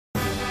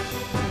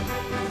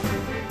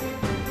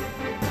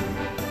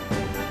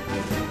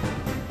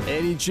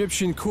An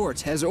Egyptian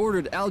court has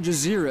ordered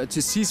Al-Jazeera to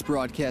cease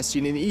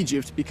broadcasting in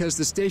Egypt because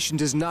the station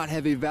does not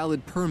have a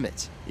valid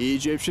permit.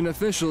 Egyptian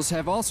officials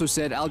have also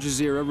said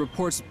Al-Jazeera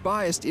reports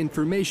biased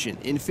information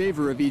in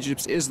favor of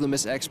Egypt's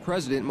Islamist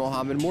ex-president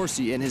Mohammed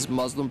Morsi and his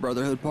Muslim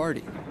Brotherhood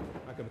party.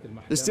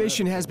 The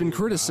station has been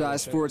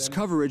criticized for its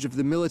coverage of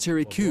the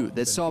military coup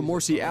that saw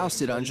Morsi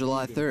ousted on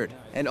July 3rd,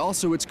 and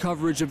also its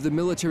coverage of the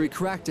military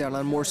crackdown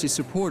on Morsi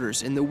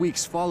supporters in the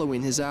weeks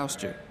following his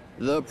ouster.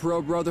 The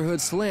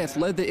pro-Brotherhood slant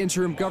led the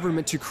interim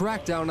government to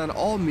crack down on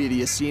all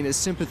media seen as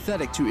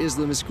sympathetic to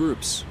Islamist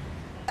groups.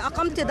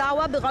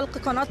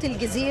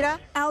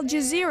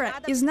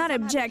 Al-Jazeera is not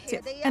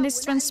objective and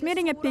is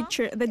transmitting a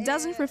picture that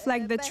doesn't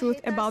reflect the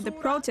truth about the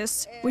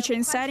protests, which are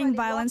inciting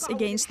violence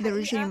against the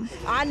regime.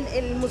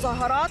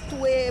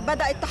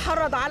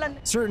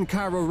 Certain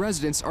Cairo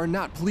residents are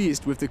not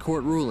pleased with the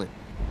court ruling.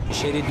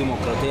 This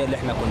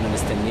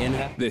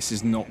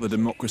is not the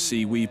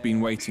democracy we've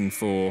been waiting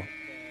for.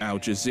 Al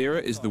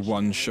Jazeera is the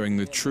one showing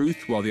the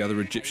truth while the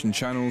other Egyptian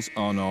channels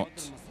are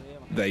not.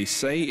 They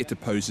say it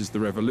opposes the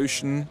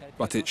revolution,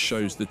 but it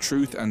shows the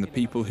truth and the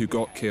people who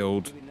got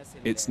killed.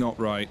 It's not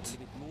right.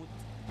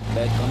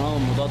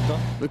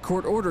 The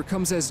court order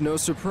comes as no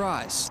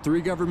surprise. 3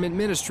 government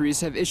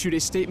ministries have issued a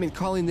statement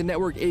calling the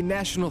network a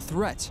national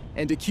threat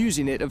and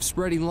accusing it of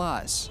spreading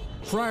lies.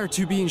 Prior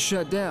to being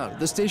shut down,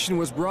 the station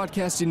was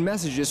broadcasting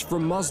messages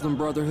from Muslim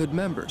Brotherhood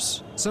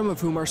members, some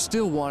of whom are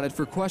still wanted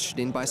for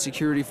questioning by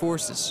security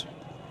forces.